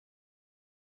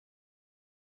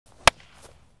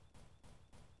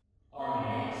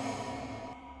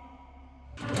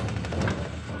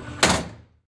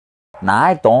Nah,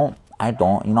 I don't.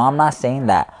 You know, I'm not saying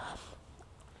that.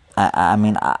 I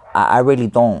mean, I really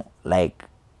don't. Like,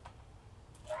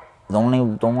 the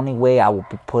only way I would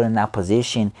be put in that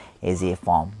position is if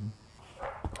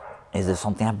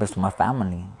something happens to my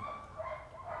family.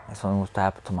 If something was to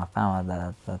happen to my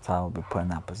family, that's how I would be put in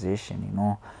that position, you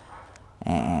know.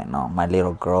 And my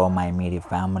little girl, my immediate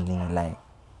family, like,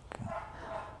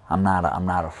 I'm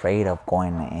not afraid of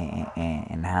going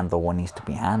and handle what needs to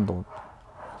be handled.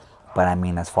 But I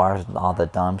mean, as far as all the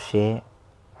dumb shit,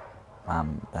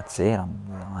 that's it.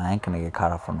 I ain't gonna get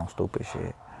caught up for no stupid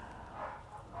shit.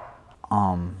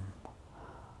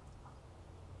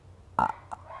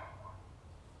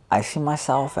 I see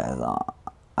myself as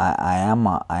I am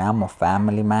a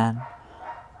family man,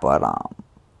 but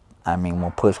I mean,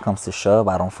 when push comes to shove,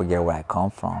 I don't forget where I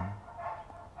come from.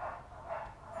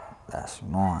 That's, you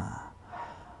know,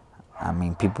 I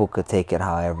mean, people could take it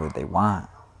however they want,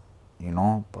 you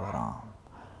know,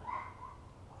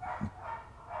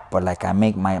 but like, I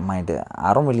make my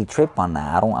I don't really trip on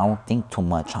that. I don't think too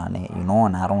much on it, you know,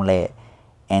 and I don't let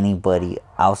anybody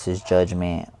else's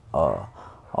judgment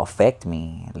affect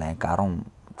me. Like, I don't,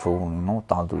 you know,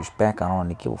 with all due respect, I don't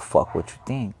really give a fuck what you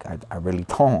think. I really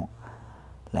don't.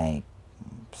 Like,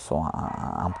 so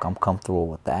I'm comfortable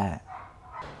with that.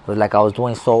 It was like I was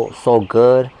doing so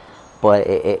good, but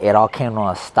it all came to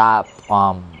a stop.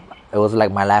 It was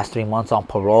like my last 3 months on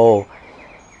parole,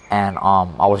 and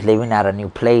I was living at a new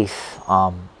place.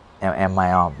 And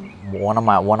my one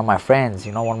of my friends,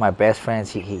 you know, one of my best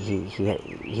friends,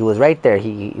 he was right there.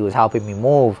 He was helping me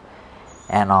move,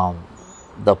 and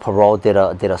the parole did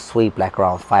a sweep like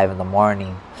around 5 in the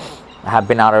morning. I have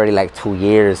been out already like 2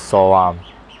 years, so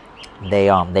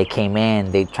they came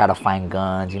in, they tried to find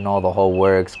guns, you know, the whole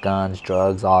works, guns,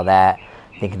 drugs, all that,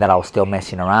 thinking that I was still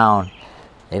messing around.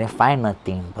 They didn't find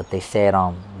nothing, but they said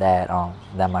that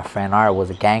my friend Art was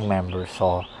a gang member,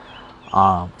 so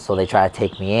they tried to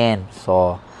take me in.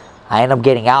 So I ended up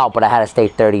getting out, but I had to stay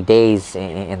 30 days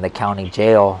in the county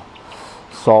jail.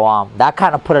 So that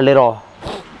kind of put a little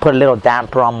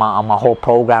damper on my whole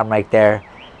program right there.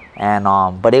 And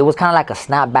but it was kind of like a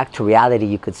snap back to reality,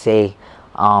 you could say.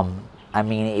 I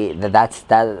mean, that's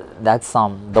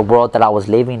the world that I was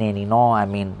living in, you know. I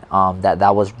mean,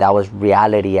 that was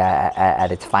reality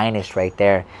at its finest right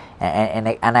there,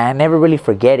 and I never really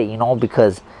forget it, you know,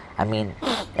 because I mean,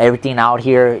 everything out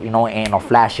here, you know, ain't no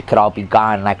flash. It could all be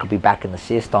gone, and I could be back in the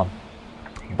system.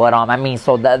 But I mean,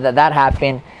 so that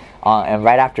happened, and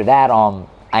right after that,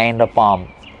 I ended up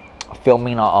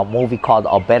filming a movie called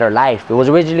A Better Life. It was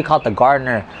originally called The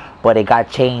Gardener, but it got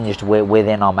changed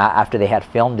within after they had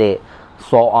filmed it.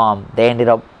 So they ended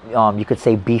up, you could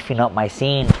say, beefing up my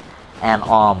scene, and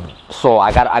so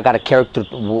I got a character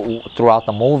throughout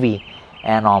the movie,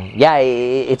 and yeah,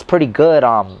 it's pretty good.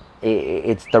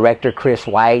 It's director Chris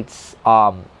Weitz.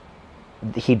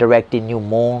 He directed New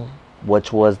Moon,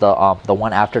 which was the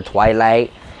one after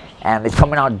Twilight, and it's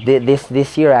coming out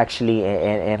this year actually,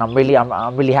 and I'm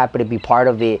really happy to be part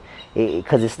of it,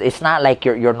 because it's not like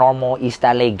your normal East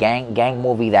LA gang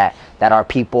movie that our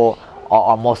people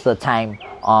are most of the time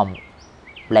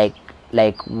like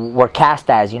were cast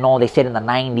as, you know. They said in the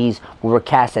 90s we were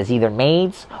cast as either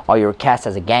maids or you were cast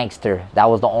as a gangster. That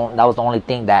was the only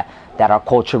thing that our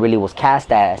culture really was cast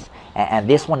as. And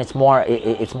this one, it's more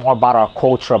about our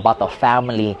culture, about the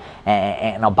family,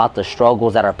 and about the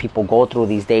struggles that our people go through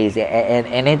these days.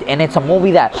 And it's a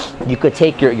movie that you could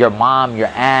take your mom, your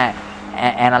aunt,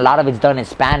 and a lot of it's done in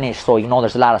Spanish, so, you know,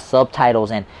 there's a lot of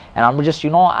subtitles, and I'm just, you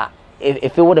know,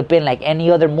 if it would have been like any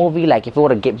other movie, like if it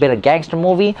would have been a gangster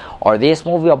movie or this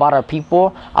movie about our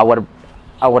people, I would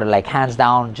have like hands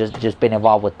down just been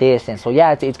involved with this. And so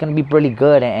yeah, it's gonna be really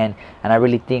good, and I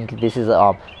really think this is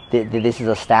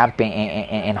a stamp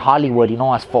in Hollywood, you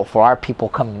know, as for our people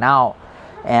coming out.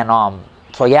 And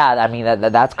so yeah, I mean,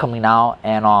 that's coming out.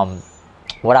 And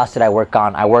what else did I work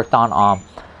on? I worked on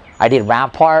I did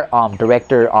Rampart,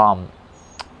 director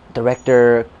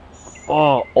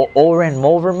Oren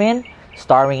Moverman,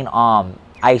 starring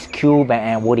Ice Cube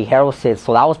and Woody Harrelson.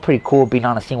 So that was pretty cool, being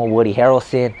on a scene with Woody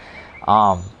Harrelson.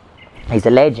 He's a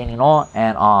legend, you know.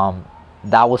 And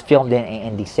that was filmed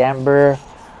in December.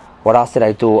 What else did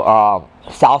I do?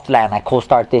 Southland, I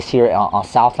co-starred this year on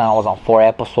Southland. I was on 4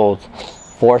 episodes,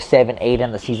 4, 7, 8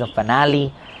 in the season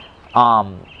finale.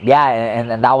 Yeah,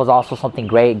 and that was also something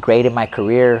great in my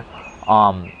career.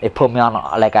 It put me on,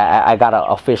 like, I got an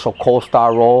official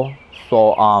co-star role.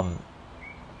 So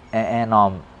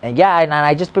and yeah, and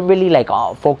I just been really like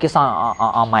focused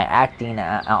on my acting,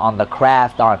 on the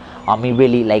craft, on me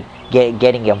really like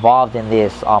getting involved in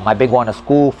this. I've been going to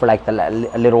school for like a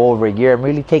little over a year. I'm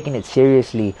really taking it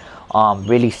seriously.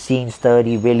 really scene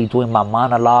study, really doing my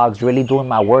monologues, really doing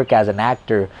my work as an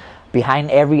actor.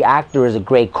 Behind every actor is a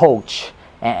great coach,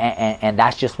 and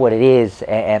that's just what it is,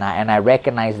 and I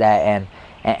recognize that,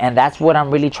 and that's what I'm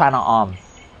really trying to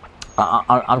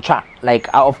I'm trying, like,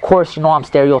 of course, you know, I'm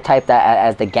stereotyped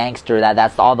as the gangster.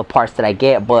 That's all the parts that I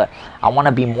get, but I want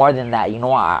to be more than that. You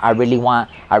know, I really want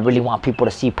people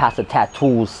to see past the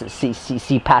tattoos,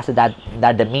 see past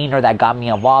that demeanor that got me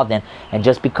involved, and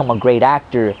just become a great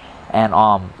actor. And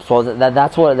so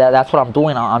that's what I'm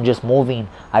doing. I'm just moving.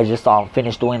 I just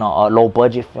finished doing a low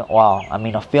budget film. Well, I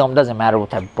mean, a film doesn't matter what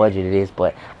type of budget it is,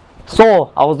 but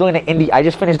so I was doing I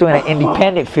just finished doing an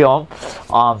independent film.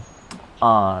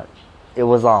 It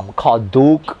was called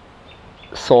Duke.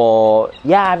 So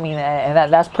yeah, I mean,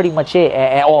 and that's pretty much it.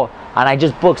 And I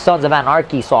just booked Sons of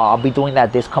Anarchy, so I'll be doing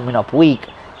that this coming up week.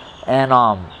 And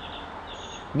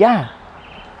yeah,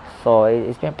 so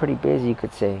it's been pretty busy, you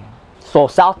could say. So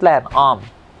Southland,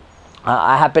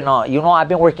 I have been you know, I've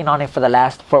been working on it for the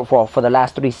last for the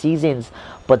last 3 seasons,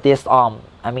 but this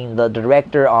I mean, the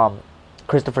director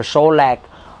Christopher Sholak,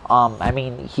 I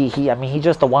mean, he's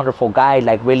just a wonderful guy,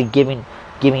 like really giving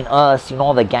us, you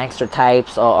know, the gangster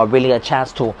types really a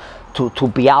chance to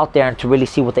be out there and to really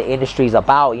see what the industry is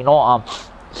about. You know,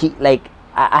 he, like,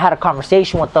 I had a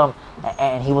conversation with him,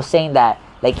 and he was saying that,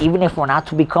 like, even if we're not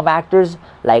to become actors,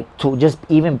 like, to just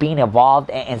even being involved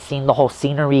and seeing the whole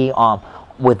scenery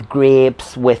with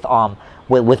grips, with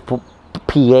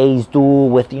PAs do,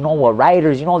 with, you know, what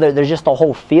writers, you know, there's just a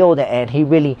whole field, and he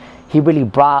really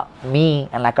brought me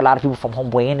and, like, a lot of people from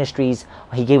Homeboy Industries,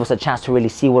 he gave us a chance to really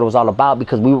see what it was all about,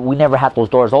 because we never had those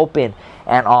doors open.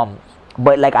 And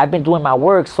but, like, I've been doing my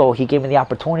work, so he gave me the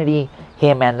opportunity.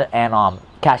 Him and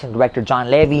casting director John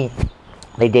Levy,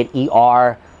 they did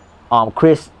ER.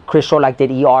 Chris Sholak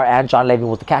did ER, and John Levy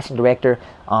was the casting director.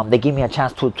 They gave me a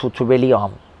chance to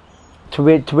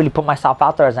really put myself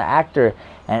out there as an actor,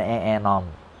 and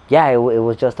yeah, it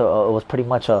was just it was pretty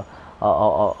much a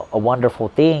wonderful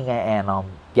thing, and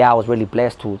yeah, I was really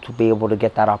blessed to be able to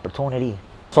get that opportunity.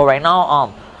 So right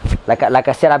now, like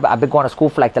I said, I've been going to school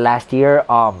for like the last year,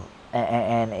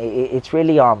 and it's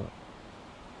really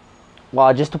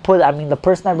well, just to put, I mean, the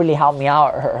person that really helped me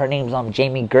out, her name's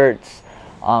Jamie Gertz.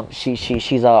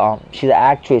 She's an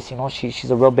actress, you know, she's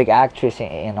a real big actress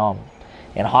in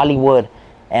Hollywood,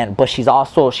 but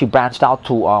she branched out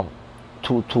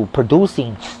to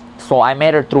producing. So I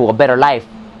met her through A Better Life,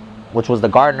 which was The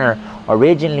Gardener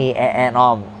originally, and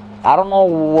I don't know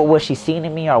what she's seen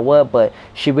in me or what, but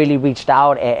she really reached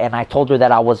out, and I told her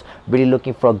that I was really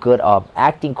looking for a good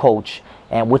acting coach,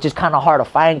 and which is kind of hard to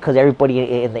find, because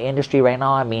everybody in the industry right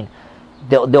now, I mean,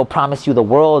 they'll promise you the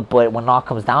world, but when all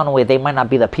comes down to it, they might not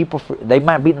be the people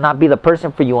not be the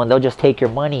person for you, and they'll just take your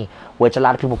money, which a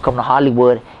lot of people come to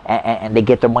Hollywood and they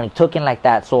get their money taken like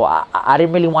that. So I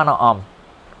didn't really want to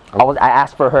I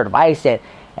asked for her advice,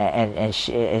 and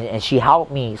she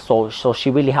helped me. So she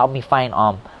really helped me find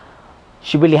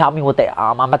she really helped me with the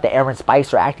I'm at the Aaron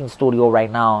Spicer acting studio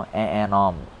right now, and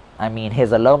I mean,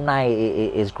 his alumni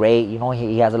is great. You know,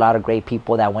 he has a lot of great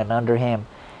people that went under him,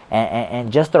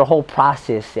 and just their whole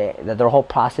process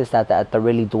that they're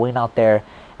really doing out there,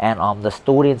 and the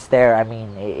students there. I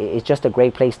mean, it's just a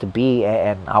great place to be,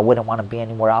 and I wouldn't want to be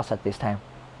anywhere else at this time.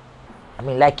 I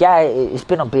mean, like, yeah, it's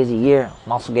been a busy year.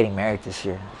 I'm also getting married this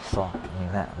year, so I mean,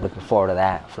 I'm looking forward to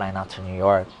that. Flying out to New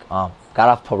York. Got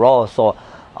off parole, so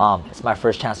it's my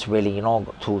first chance to really, you know,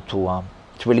 to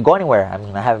really go anywhere. I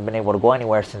mean, I haven't been able to go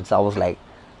anywhere since I was like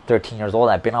 13 years old.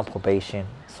 I've been on probation,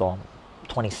 so I'm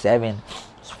 27.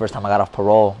 It's the first time I got off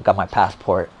parole, got my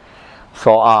passport.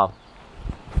 So I'm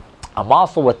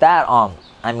also with that.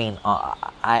 I mean,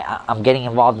 I'm getting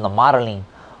involved in the modeling.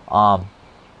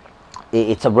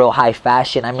 It's a real high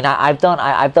fashion. I mean, I've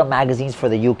done magazines for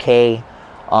the UK.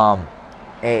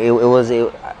 It was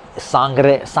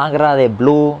Sangra de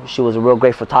Blue. She was a real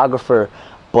great photographer.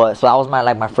 But so that was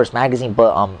my first magazine.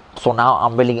 But so now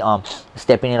I'm really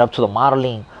stepping it up to the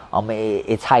modeling.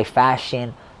 It's high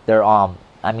fashion. They're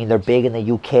I mean, they're big in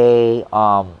the UK,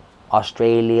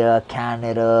 Australia,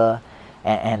 Canada,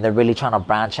 and they're really trying to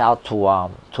branch out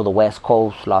to the West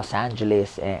Coast, Los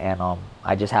Angeles, and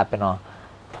I just happen to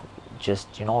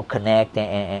just, you know, connect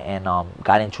and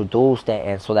got introduced,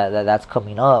 and so that's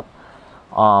coming up,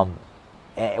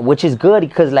 which is good,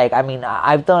 because, like, I mean,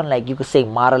 I've done, like, you could say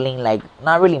modeling, like,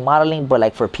 not really modeling, but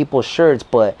like for people's shirts,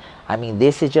 but I mean,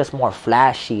 this is just more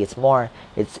flashy. It's more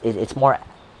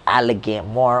elegant,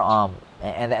 more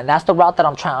and that's the route that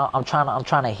I'm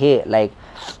trying to hit. Like,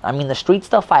 I mean, the street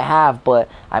stuff I have, but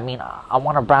I mean, I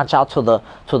want to branch out to the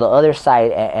other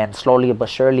side, and slowly but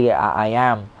surely I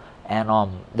am. and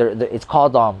it's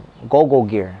called GoGo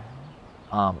Gear,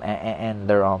 and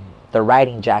they're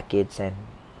riding jackets. And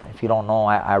if you don't know,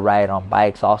 I ride on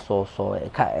bikes also, so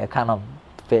it kind of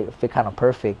fit kind of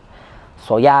perfect.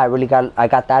 So yeah, I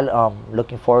got that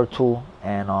looking forward to,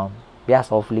 and yeah,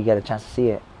 so hopefully get a chance to see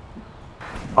it.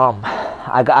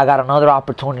 I got another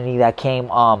opportunity that came.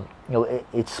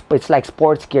 It's like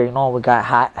sports gear. We got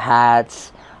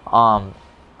hats,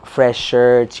 fresh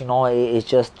shirts. It's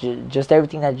just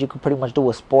everything that you could pretty much do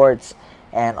with sports,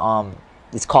 and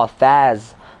it's called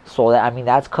Faz. So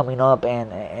that's coming up,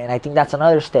 and I think that's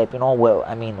another step.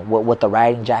 With the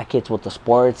riding jackets, with the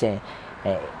sports, and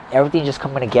everything just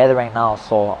coming together right now.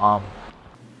 So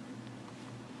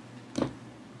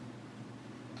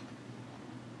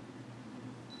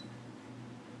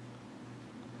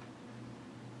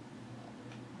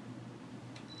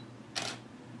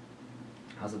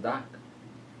how's the doc?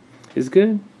 It's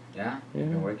good. Yeah? Yeah.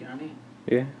 Been working on it?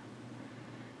 Yeah.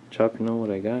 Chopping on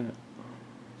what I got.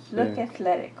 Look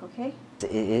athletic, okay?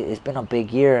 It's been a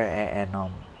big year,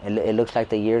 and it looks like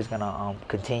the year is gonna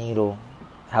continue to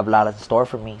have a lot in store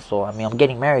for me. So I'm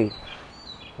getting married,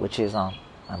 which is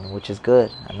which is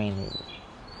good. I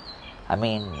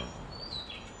mean,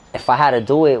 if I had to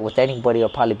do it with anybody, it'll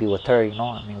probably be with her.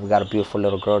 We got a beautiful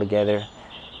little girl together,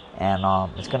 and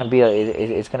it's gonna be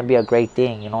a great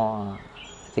thing. I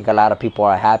think a lot of people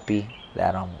are happy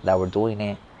that we're doing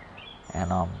it,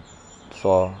 and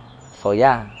so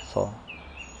yeah, so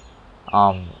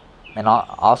and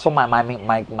also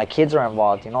my kids are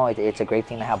involved. It's a great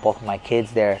thing to have both of my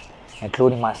kids there,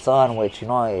 including my son, which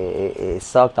it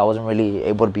sucked. I wasn't really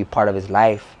able to be part of his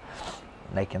life,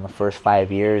 like in the first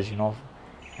 5 years,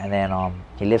 and then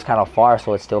he lives kind of far,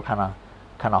 so it's still kind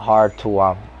of hard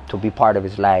to be part of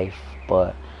his life.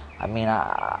 But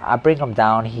I bring him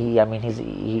down. He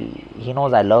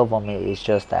knows I love him. It's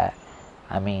just that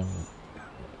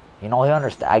he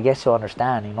understand. I guess he'll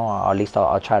understand. Or at least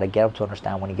I'll try to get him to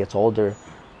understand when he gets older.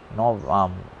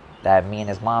 That me and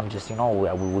his mom just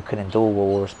we couldn't do what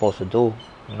we were supposed to do.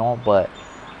 But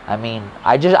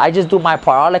I just do my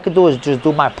part. All I could do is just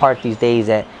do my part these days,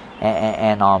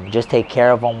 and just take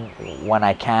care of him when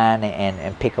I can,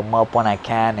 and pick him up when I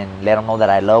can, and let him know that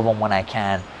I love him when I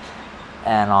can.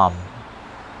 And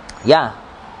yeah,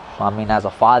 so as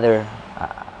a father,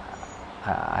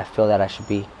 I feel that I should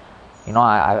be.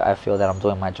 I feel that I'm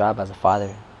doing my job as a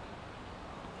father.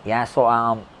 Yeah, so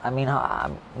how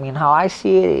I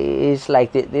see it is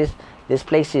like this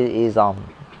place is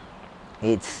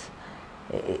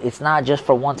it's not just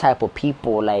for one type of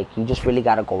people. Like, you just really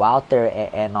gotta go out there,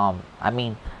 and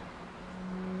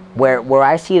where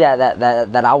I see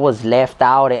that I was left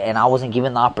out, and I wasn't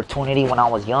given the opportunity when I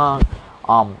was young.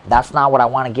 That's not what I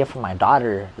want to get for my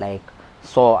daughter. Like,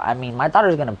 so my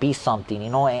daughter's gonna be something,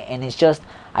 and it's just,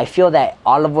 I feel that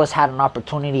all of us had an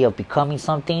opportunity of becoming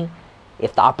something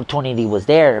if the opportunity was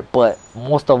there. But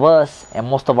most of us and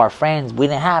most of our friends, we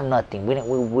didn't have nothing. We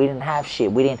didn't have shit.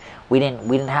 We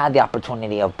didn't have the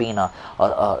opportunity of being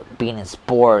being in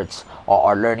sports,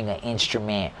 or learning an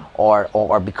instrument,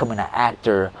 or becoming an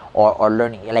actor, or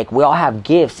learning. Like, we all have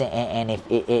gifts, and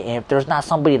if there's not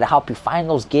somebody to help you find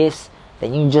those gifts,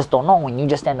 then you just don't know, and you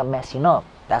just end up messing up.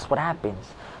 That's what happens.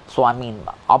 So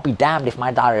I'll be damned if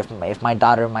my daughter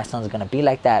and my son's gonna be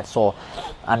like that. So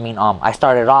I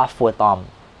started off with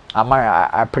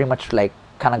I pretty much like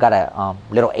kind of got a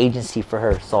little agency for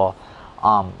her. So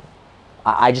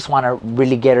I just want to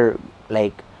really get her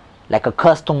like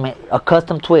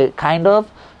accustomed to it, kind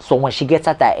of. So when she gets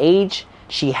at that age,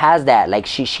 she has that, like,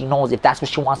 she knows if that's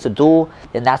what she wants to do,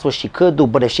 then that's what she could do.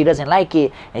 But if she doesn't like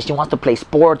it, and she wants to play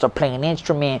sports, or play an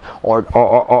instrument, or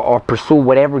pursue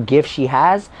whatever gift she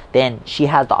has, then she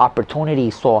has the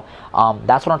opportunity. So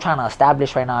that's what I'm trying to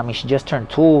establish right now. She just turned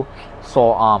 2,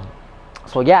 so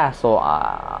yeah, so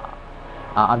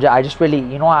I just really,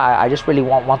 I just really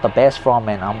want the best from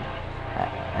him,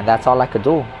 and that's all I could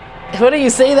do. What do you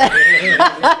say that?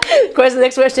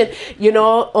 Next question.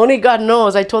 Only God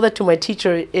knows. I told that to my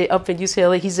teacher up at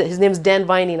UCLA. His name's Dan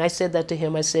Vining. I said that to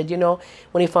him. I said,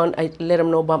 when he found, I let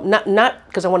him know about, not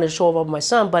because I wanted to show off my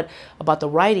son, but about the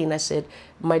writing. I said,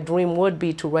 my dream would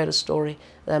be to write a story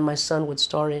that my son would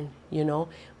star in,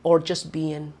 or just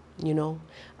be in,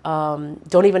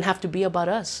 Don't even have to be about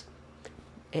us.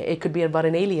 It could be about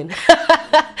an alien.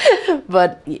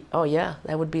 But, oh yeah,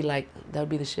 that would be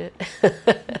the shit.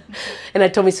 And I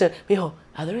told me, so,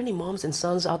 are there any moms and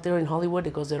sons out there in Hollywood?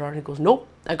 He goes, there are. He goes, nope.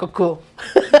 I go, cool.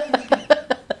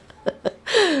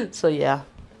 So yeah.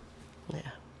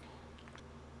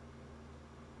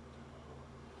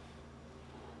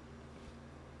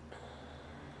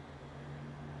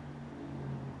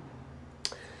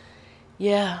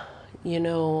 Yeah, you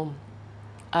know,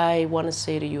 I want to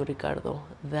say to you, Ricardo,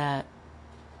 that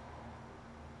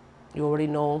you already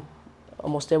know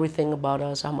almost everything about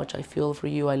us, how much I feel for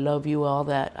you, I love you, all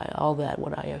that,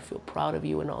 what I feel proud of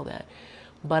you and all that.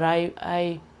 But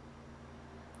I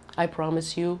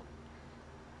promise you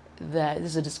that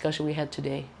this is a discussion we had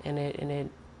today,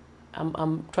 and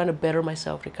I'm trying to better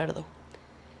myself, Ricardo.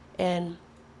 And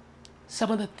some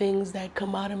of the things that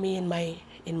come out of me in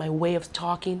my way of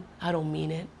talking, I don't mean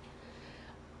it.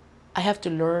 I have to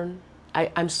learn.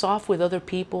 I'm soft with other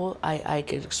people. I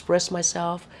can express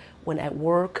myself when at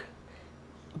work,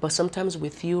 but sometimes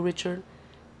with you, Richard,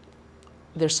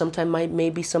 there's sometimes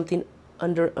maybe something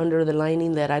under the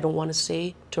lining that I don't want to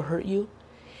say to hurt you,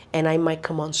 and I might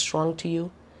come on strong to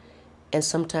you, and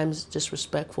sometimes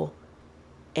disrespectful.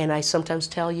 And I sometimes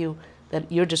tell you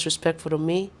that you're disrespectful to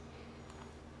me,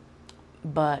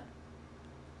 but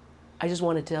I just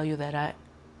want to tell you that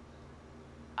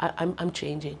I'm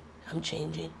changing. I'm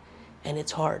changing, and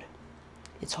it's hard.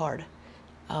 It's hard.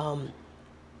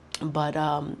 But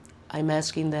I'm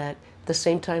asking that at the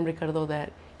same time, Ricardo,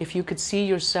 that if you could see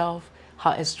yourself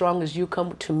as strong as you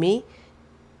come to me,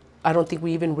 I don't think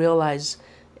we even realize.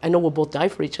 I know we'll both die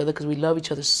for each other because we love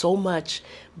each other so much,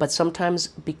 but sometimes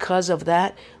because of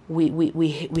that, we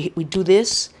do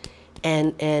this,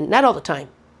 and not all the time,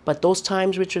 but those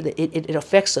times, Richard, it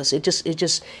affects us. It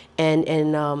just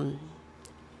and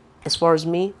as far as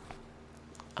me,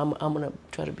 I'm gonna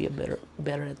try to be better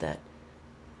at that.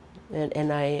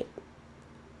 And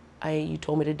you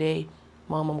told me today,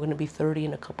 Mom, I'm gonna be 30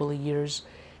 in a couple of years,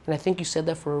 and I think you said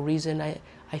that for a reason. I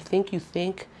think you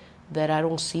think that I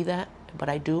don't see that, but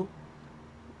I do.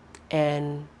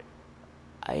 And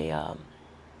I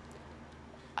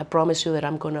promise you that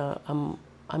I'm gonna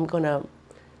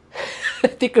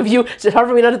think of you. It's hard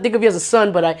for me not to think of you as a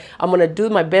son, but I'm gonna do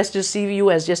my best to see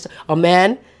you as just a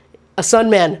man, a son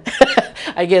man,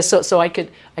 I guess. So I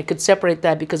could separate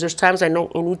that, because there's times I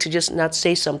know I need to just not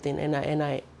say something, and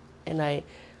I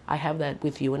have that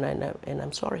with you, and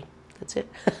I'm sorry. That's it.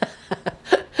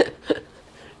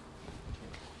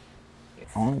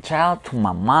 Only child to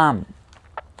my mom.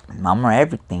 Mom or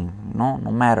everything, you know,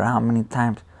 no matter how many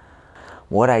times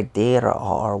what I did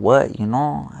or what, you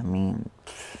know. I mean,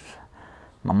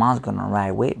 my mom's gonna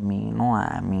ride with me, you know.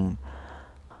 I mean,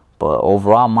 but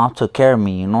overall, Mom took care of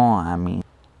me, you know. I mean,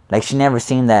 like, she never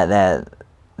seen that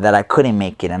I couldn't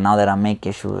make it, and now that I make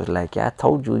it, she was like, yeah, I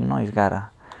told you, you know, you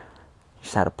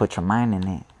just gotta put your mind in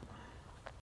it.